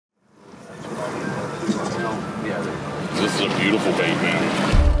is a beautiful bait,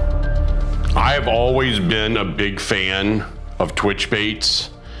 man. I have always been a big fan of twitch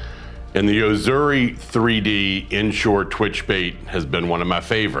baits, and the Yo-Zuri 3D inshore twitch bait has been one of my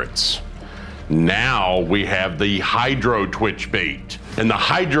favorites. Now we have the hydro twitch bait, and the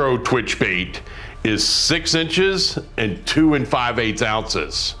hydro twitch bait is 6 inches and 2 5/8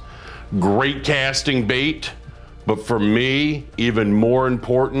 ounces. Great casting bait, but for me, even more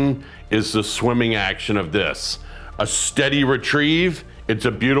important is the swimming action of this. A steady retrieve, it's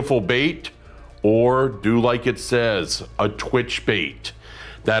a beautiful bait, or do like it says, a twitch bait.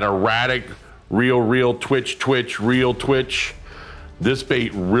 That erratic, reel, twitch, reel, twitch. This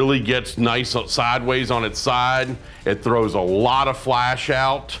bait really gets nice sideways on its side. It throws a lot of flash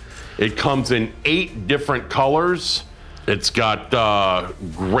out. It comes in 8 different colors. It's got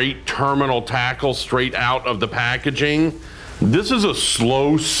great terminal tackle straight out of the packaging. This is a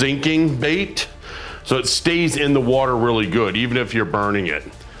slow sinking bait, so it stays in the water really good, even if you're burning it.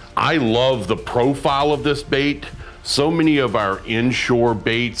 I love the profile of this bait. So many of our inshore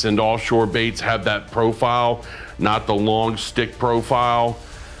baits and offshore baits have that profile, not the long stick profile.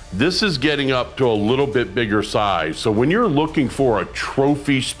 This is getting up to a little bit bigger size. So when you're looking for a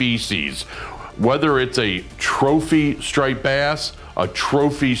trophy species, whether it's a trophy striped bass, a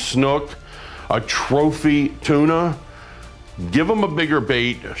trophy snook, a trophy tuna, give them a bigger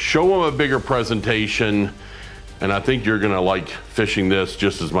bait, show them a bigger presentation, and I think you're gonna like fishing this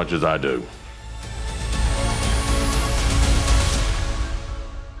just as much as I do.